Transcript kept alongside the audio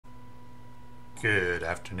Good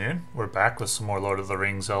afternoon. We're back with some more Lord of the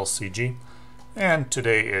Rings LCG, and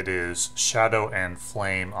today it is Shadow and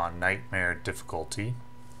Flame on Nightmare difficulty.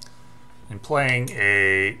 In playing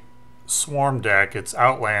a Swarm deck, it's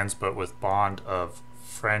Outlands but with Bond of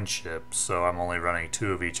Friendship, so I'm only running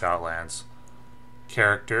 2 of each Outlands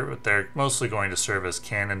character, but they're mostly going to serve as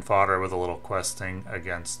cannon fodder with a little questing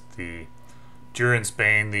against the Durin's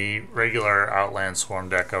Bane. The regular Outland Swarm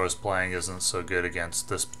deck I was playing isn't so good against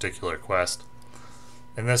this particular quest.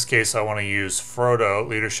 In this case, I want to use Frodo,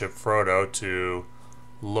 Leadership Frodo, to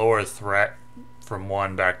lower threat from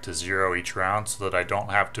 1 back to 0 each round so that I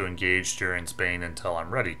don't have to engage Durin's Bane until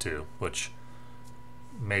I'm ready to, which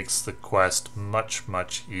makes the quest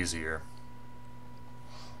much easier.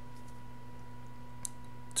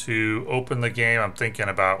 To open the game, I'm thinking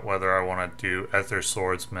about whether I want to do Ethir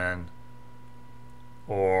Swordsman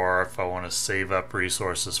or if I want to save up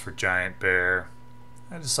resources for Giant Bear.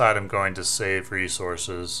 I decide I'm going to save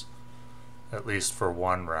resources at least for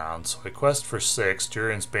 1 round. So I quest for 6.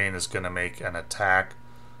 Durin's Bane is going to make an attack.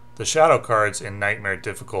 The shadow cards in Nightmare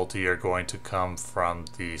difficulty are going to come from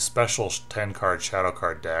the special 10-card shadow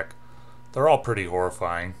card deck. They're all pretty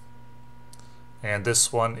horrifying. And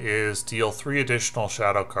this one is deal 3 additional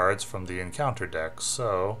shadow cards from the encounter deck.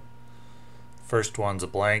 So first one's a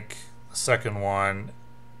blank. The second one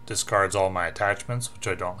discards all my attachments, which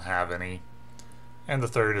I don't have any. And the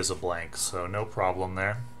third is a blank, so no problem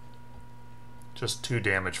there. Just 2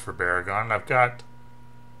 damage for Beregond. I've got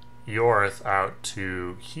Ioreth out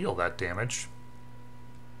to heal that damage.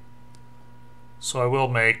 So I will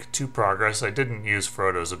make 2 progress. I didn't use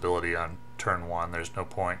Frodo's ability on turn 1. There's no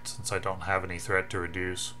point since I don't have any threat to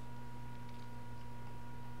reduce.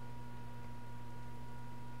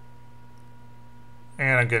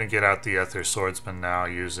 And I'm going to get out the Ethir Swordsman now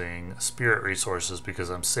using Spirit resources because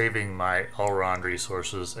I'm saving my Elrond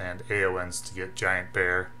resources and Éowyn's to get Giant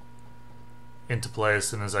Bear into play as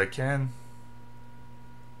soon as I can.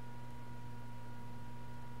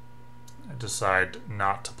 I decide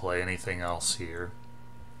not to play anything else here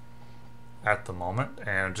at the moment, and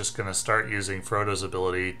I'm just going to start using Frodo's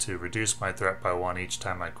ability to reduce my threat by 1 each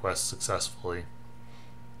time I quest successfully.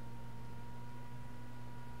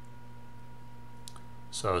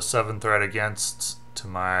 So 7 threat against to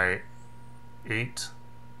my 8,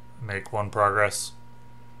 make 1 progress.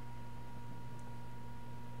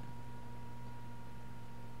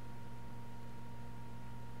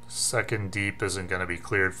 Second deep isn't going to be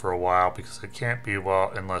cleared for a while because it can't be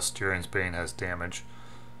unless Durin's Bane has damage.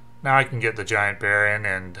 Now I can get the Giant Bear in,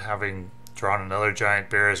 and having drawn another Giant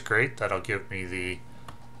Bear is great. That'll give me the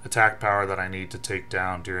attack power that I need to take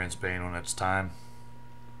down Durin's Bane when it's time.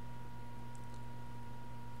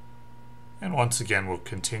 And once again, we'll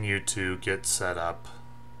continue to get set up.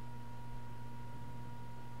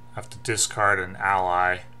 I have to discard an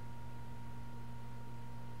ally.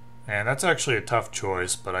 And that's actually a tough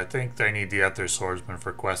choice, but I think I need the Ethir Swordsman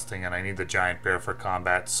for questing, and I need the Giant Bear for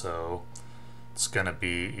combat, so it's going to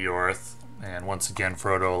be Ioreth. And once again,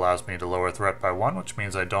 Frodo allows me to lower threat by 1, which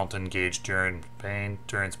means I don't engage Durin's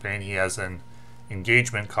Bane. He has an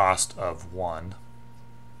engagement cost of 1.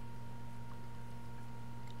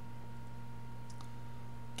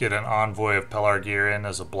 Get an Envoy of Pelargir in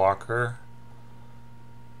as a blocker.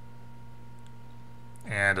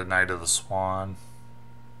 And a Knight of the Swan.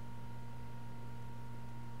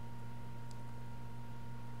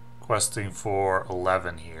 Questing for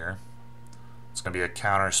 11 here. It's going to be a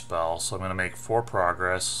counter spell, so I'm going to make 4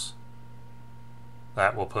 progress.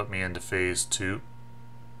 That will put me into phase 2.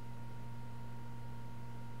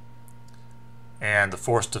 And the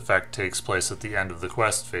forced effect takes place at the end of the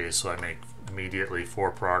quest phase, so I make immediately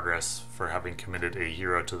 4 progress for having committed a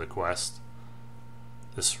hero to the quest.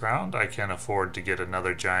 This round I can afford to get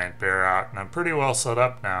another Giant Bear out, and I'm pretty well set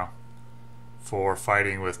up now for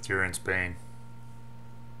fighting with Durin's Bane.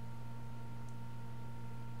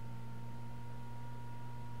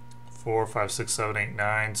 4, 5, 6, 7, 8,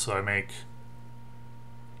 9, so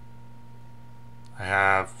I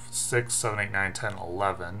have 6, 7, 8, 9, 10,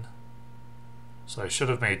 11. So I should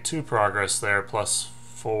have made 2 progress there, plus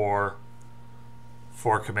 4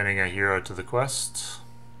 for committing a hero to the quest.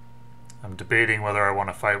 I'm debating whether I want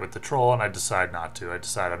to fight with the troll, and I decide not to. I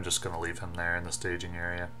decide I'm just going to leave him there in the staging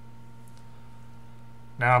area.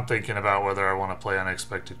 Now I'm thinking about whether I want to play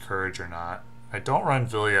Unexpected Courage or not. I don't run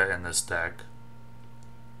Vilya in this deck.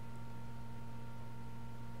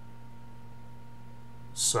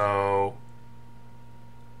 So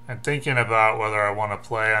I'm thinking about whether I want to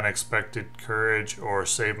play Unexpected Courage or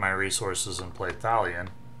save my resources and play Thalion.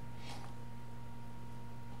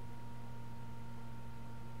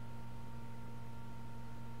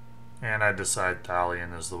 And I decide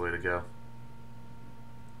Thalion is the way to go.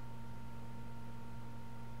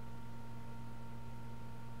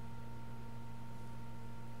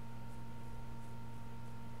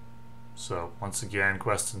 So once again,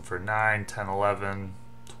 questing for 9, 10, 11,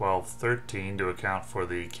 12, 13 to account for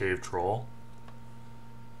the cave troll.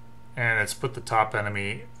 And it's put the top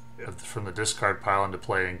enemy from the discard pile into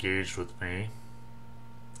play engaged with me,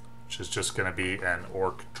 which is just going to be an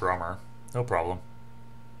orc drummer. No problem.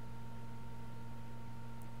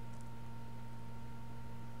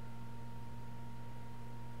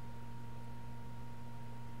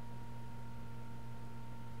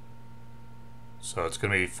 So it's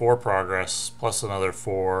going to be 4 progress plus another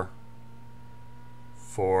 4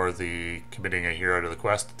 for the committing a hero to the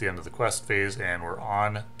quest at the end of the quest phase, and we're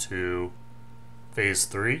on to phase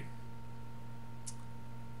 3.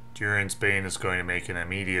 Durin's Bane is going to make an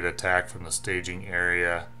immediate attack from the staging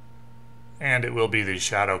area, and it will be the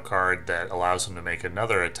shadow card that allows him to make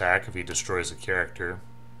another attack if he destroys a character.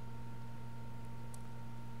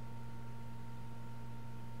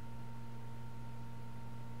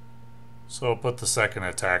 So I'll put the second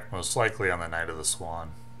attack most likely on the Knight of the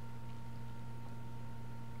Swan.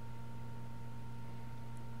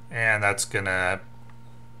 And that's going to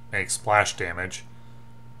make splash damage.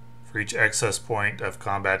 For each excess point of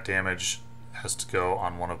combat damage has to go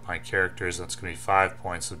on one of my characters. That's going to be 5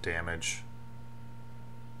 points of damage.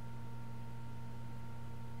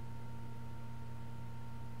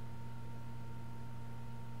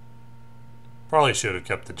 Probably should have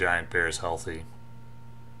kept the giant bears healthy.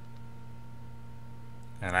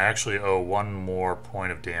 And I actually owe 1 more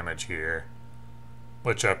point of damage here,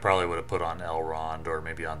 which I probably would have put on Elrond or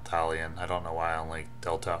maybe on Thalion. I don't know why I only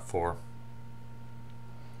dealt out 4.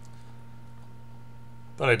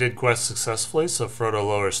 But I did quest successfully, so Frodo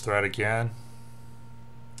lowers threat again.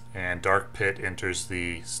 And Dark Pit enters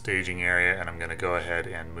the staging area, and I'm going to go ahead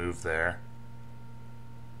and move there.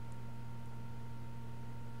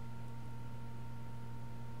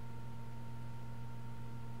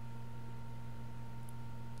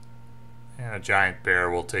 And a giant bear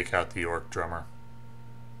will take out the orc drummer.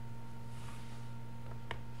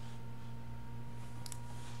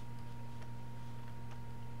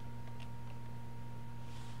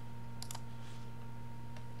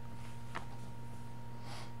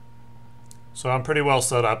 So I'm pretty well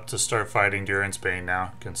set up to start fighting Durin's Bane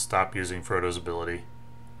now. Can stop using Frodo's ability.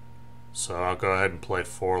 So I'll go ahead and play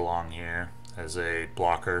Forlong here as a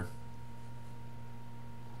blocker.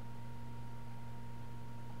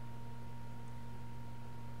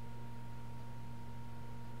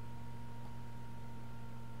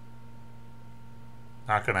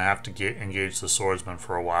 Not going to have to engage the Swordsman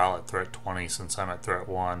for a while at threat 20 since I'm at threat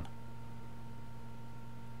 1.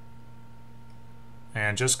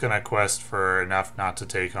 And just going to quest for enough not to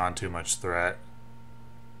take on too much threat.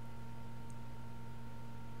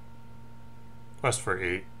 Quest for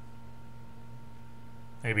 8.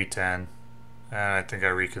 Maybe 10. And I think I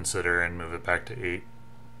reconsider and move it back to 8.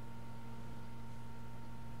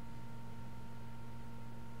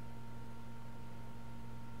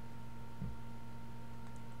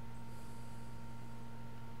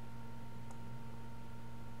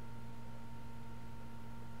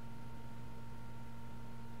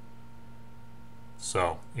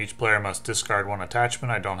 So, each player must discard 1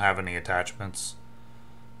 attachment. I don't have any attachments,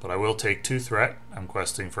 but I will take 2 threat. I'm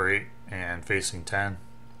questing for 8 and facing 10.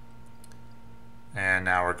 And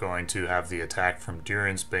now we're going to have the attack from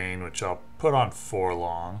Durin's Bane, which I'll put on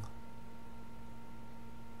Forlong.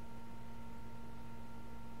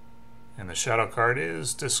 And the shadow card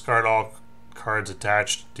is discard all cards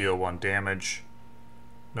attached, deal 1 damage.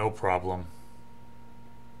 No problem.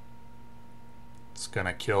 It's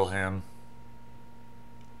gonna kill him.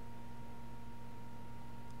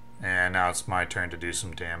 And now it's my turn to do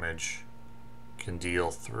some damage. Can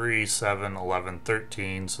deal 3, 7, 11,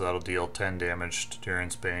 13, so that'll deal 10 damage to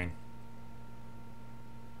Durin's Bane.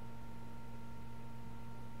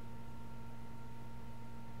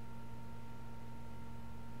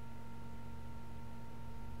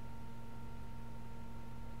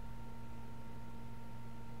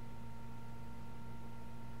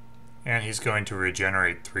 And he's going to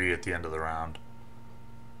regenerate 3 at the end of the round.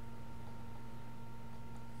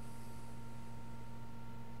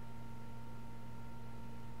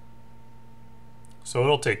 So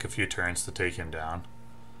it'll take a few turns to take him down.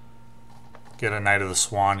 Get a Knight of the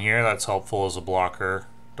Swan here, that's helpful as a blocker.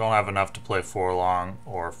 Don't have enough to play Forlong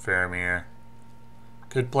or Faramir.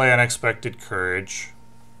 Could play Unexpected Courage.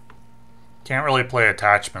 Can't really play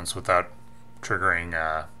attachments without triggering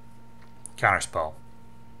Counterspell.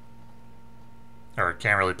 Or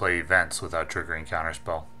can't really play events without triggering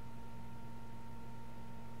Counterspell.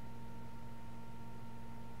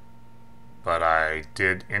 I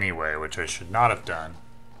did anyway, which I should not have done.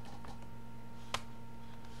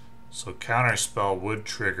 So counterspell would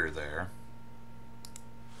trigger there.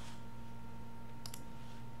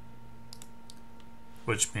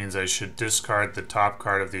 Which means I should discard the top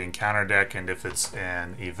card of the encounter deck, and if it's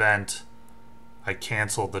an event, I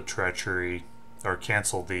cancel the treachery, or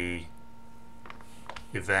cancel the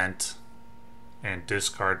event and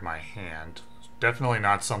discard my hand. Definitely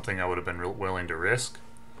not something I would have been willing to risk.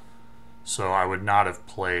 So I would not have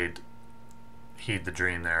played Heed the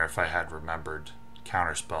Dream there if I had remembered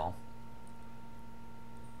Counterspell.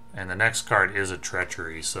 And the next card is a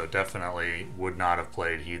treachery, so definitely would not have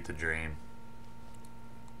played Heed the Dream.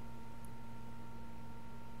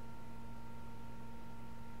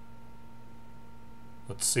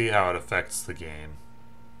 Let's see how it affects the game.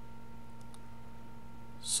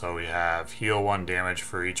 So we have heal 1 damage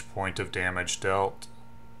for each point of damage dealt.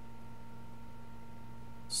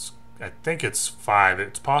 I think it's 5.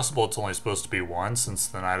 It's possible it's only supposed to be 1 since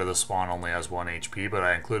the Knight of the Swan only has 1 HP, but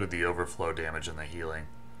I included the overflow damage in the healing.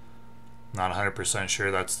 Not 100%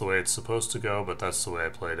 sure that's the way it's supposed to go, but that's the way I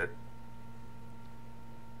played it.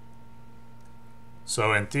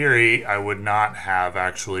 So in theory, I would not have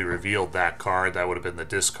actually revealed that card. That would have been the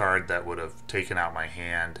discard that would have taken out my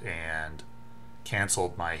hand and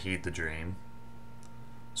canceled my Heed the Dream.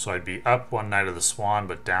 So I'd be up 1 Knight of the Swan,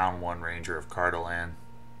 but down 1 Ranger of Cardolan.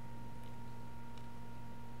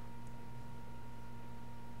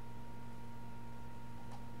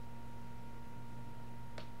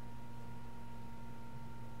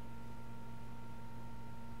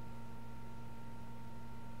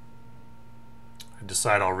 I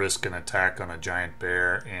decide I'll risk an attack on a giant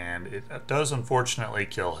bear, and it does unfortunately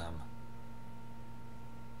kill him.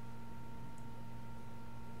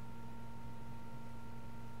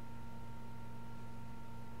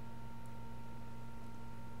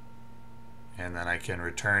 And then I can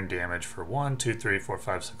return damage for 1, 2, 3, 4,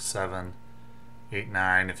 5, 6, 7, 8,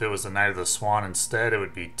 9. If it was the Knight of the Swan instead, it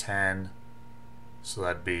would be 10. So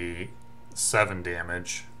that'd be 7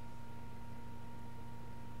 damage.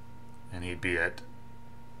 And he'd be at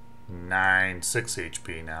 6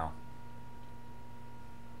 HP now.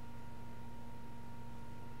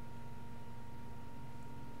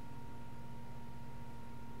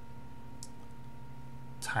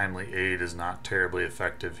 Timely Aid is not terribly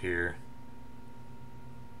effective here,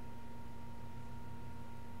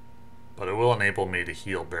 but it will enable me to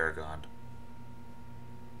heal Beregond,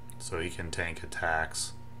 so he can tank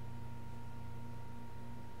attacks.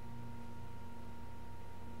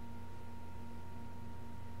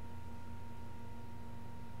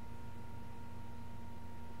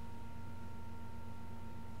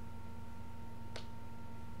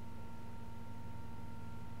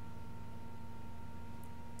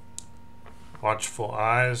 Watchful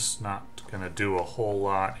Eyes, not going to do a whole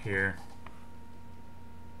lot here.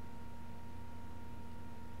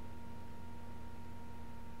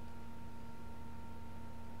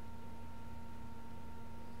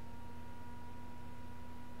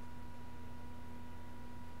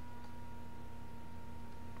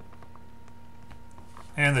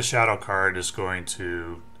 And the Shadow card is going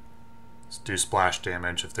to do splash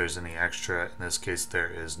damage if there's any extra. In this case, there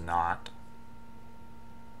is not.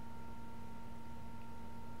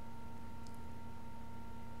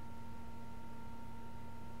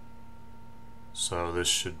 So this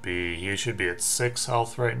should be, he should be at 6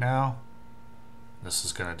 health right now. This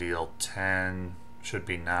is going to deal 10, should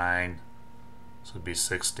be 9. So it'd be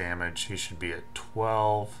 6 damage. He should be at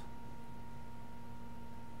 12.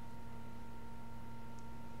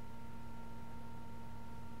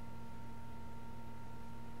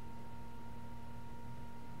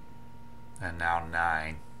 And now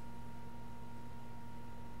 9.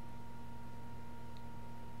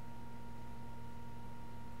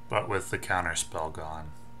 But with the counter spell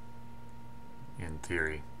gone, in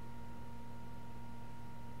theory.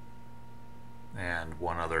 And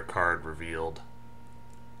 1 other card revealed.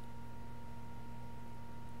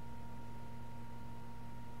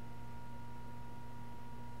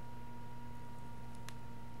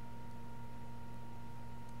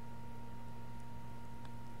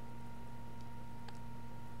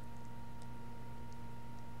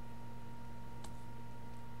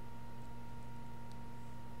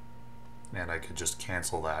 And I could just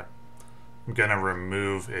cancel that. I'm going to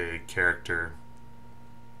remove a character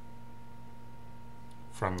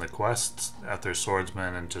from the quest, Ethir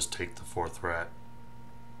Swordsman, and just take the 4th threat.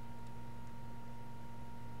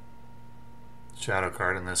 Shadow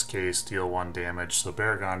card in this case, deal 1 damage, so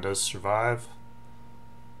Beregond does survive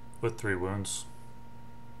with 3 wounds.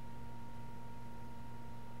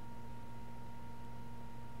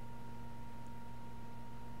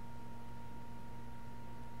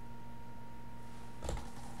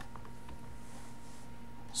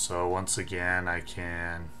 So once again, I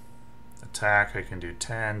can attack. I can do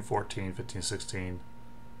 10, 14, 15, 16,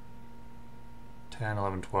 10,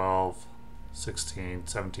 11, 12, 16,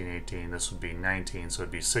 17, 18. This would be 19, so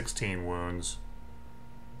it'd be 16 wounds.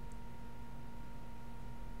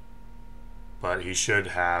 But he should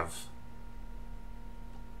have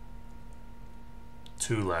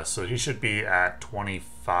 2 less, so he should be at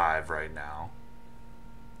 25 right now.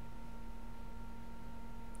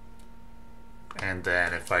 And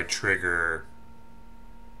then if I trigger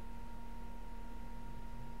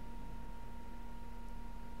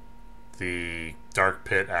the Dark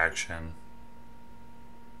Pit action,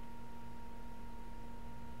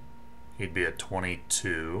 he'd be at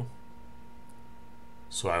 22.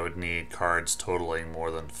 So I would need cards totaling more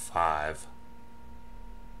than 5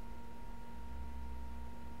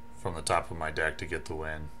 from the top of my deck to get the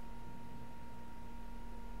win.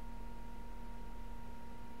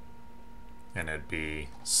 And it'd be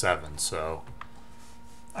 7, so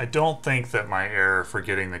I don't think that my error for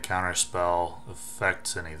getting the counterspell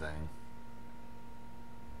affects anything.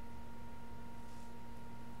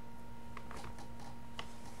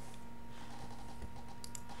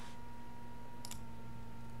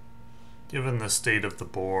 Given the state of the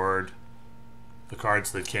board, the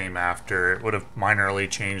cards that came after, it would have minorly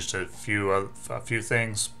changed a few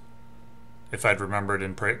things if I'd remembered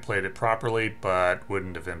and played it properly, but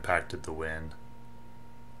wouldn't have impacted the win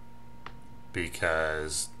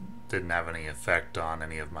because it didn't have any effect on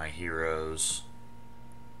any of my heroes.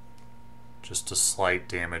 Just a slight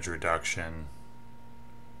damage reduction.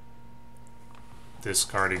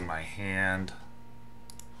 Discarding my hand.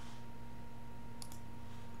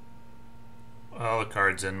 Well, the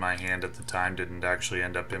cards in my hand at the time didn't actually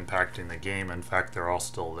end up impacting the game. In fact, they're all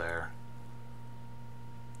still there.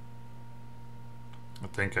 I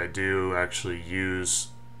think I do actually use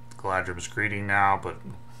Galadrim's Greeting now, but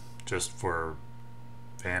just for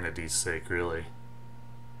vanity's sake, really.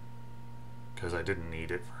 Because I didn't need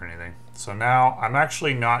it for anything. So now, I'm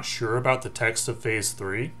actually not sure about the text of Phase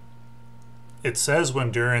 3. It says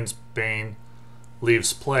when Durin's Bane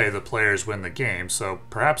leaves play, the players win the game, so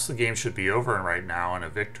perhaps the game should be over right now in a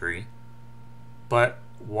victory. But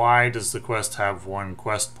why does the quest have 1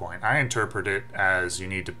 quest point? I interpret it as you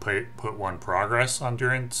need to put 1 progress on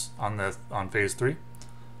on Phase 3.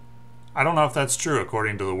 I don't know if that's true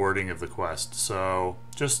according to the wording of the quest, so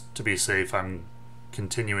just to be safe, I'm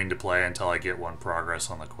continuing to play until I get 1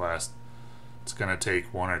 progress on the quest. It's going to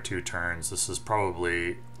take 1 or 2 turns. This is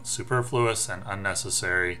probably superfluous and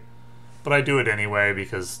unnecessary, but I do it anyway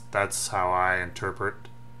because that's how I interpret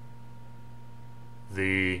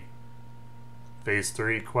the Phase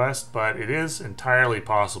 3 quest, but it is entirely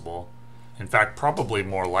possible, in fact probably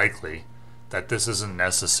more likely, that this isn't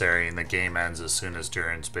necessary and the game ends as soon as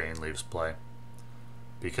Durin's Bane leaves play.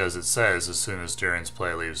 Because it says as soon as Durin's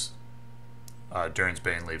Bane leaves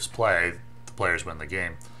play, the players win the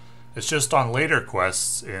game. It's just on later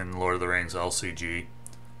quests in Lord of the Rings LCG,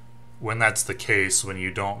 when that's the case, when you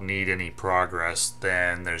don't need any progress,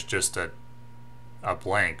 then there's just a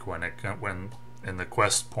blank when in the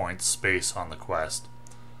quest point space on the quest.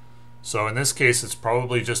 So in this case, it's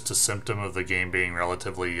probably just a symptom of the game being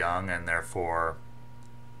relatively young, and therefore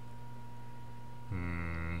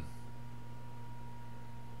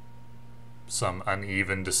some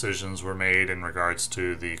uneven decisions were made in regards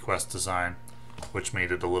to the quest design, which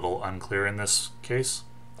made it a little unclear in this case,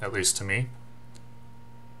 at least to me.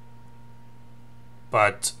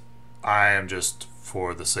 But I am just,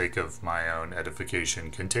 for the sake of my own edification,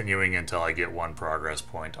 continuing until I get 1 progress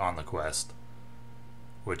point on the quest,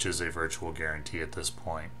 which is a virtual guarantee at this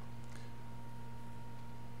point.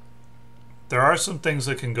 There are some things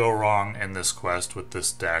that can go wrong in this quest with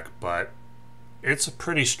this deck, but it's a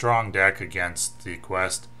pretty strong deck against the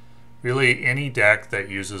quest. Really, any deck that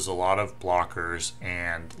uses a lot of blockers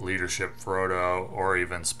and leadership Frodo or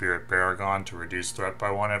even Spirit Beregond to reduce threat by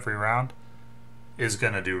 1 every round is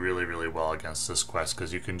going to do really, really well against this quest,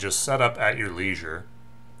 because you can just set up at your leisure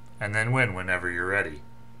and then win whenever you're ready.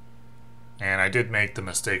 And I did make the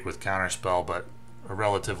mistake with Counterspell, but a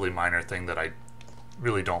relatively minor thing that I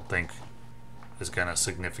really don't think is going to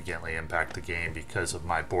significantly impact the game because of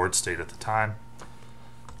my board state at the time.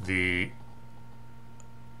 The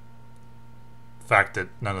fact that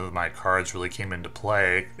none of my cards really came into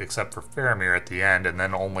play except for Faramir at the end, and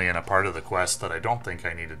then only in a part of the quest that I don't think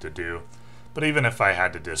I needed to do. But even if I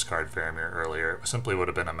had to discard Faramir earlier, it simply would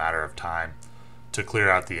have been a matter of time to clear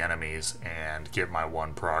out the enemies and get my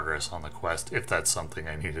 1 progress on the quest, if that's something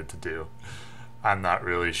I needed to do. I'm not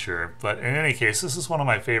really sure. But in any case, this is one of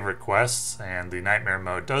my favorite quests, and the Nightmare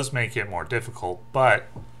mode does make it more difficult, but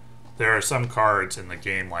There are some cards in the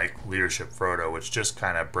game like Leadership Frodo which just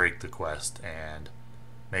kind of break the quest and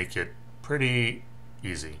make it pretty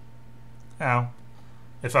easy. Now,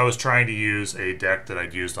 if I was trying to use a deck that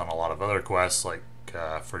I'd used on a lot of other quests, like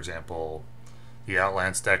for example the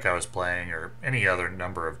Outlands deck I was playing or any other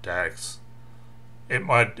number of decks, it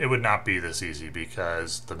would not be this easy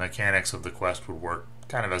because the mechanics of the quest would work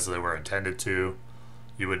kind of as they were intended to.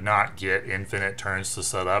 You would not get infinite turns to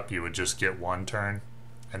set up, you would just get one turn,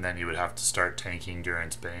 and then you would have to start tanking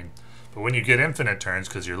Durin's Bane. But when you get infinite turns,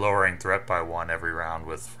 because you're lowering threat by one every round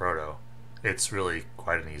with Frodo, it's really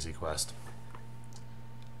quite an easy quest.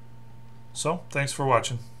 So, thanks for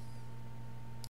watching.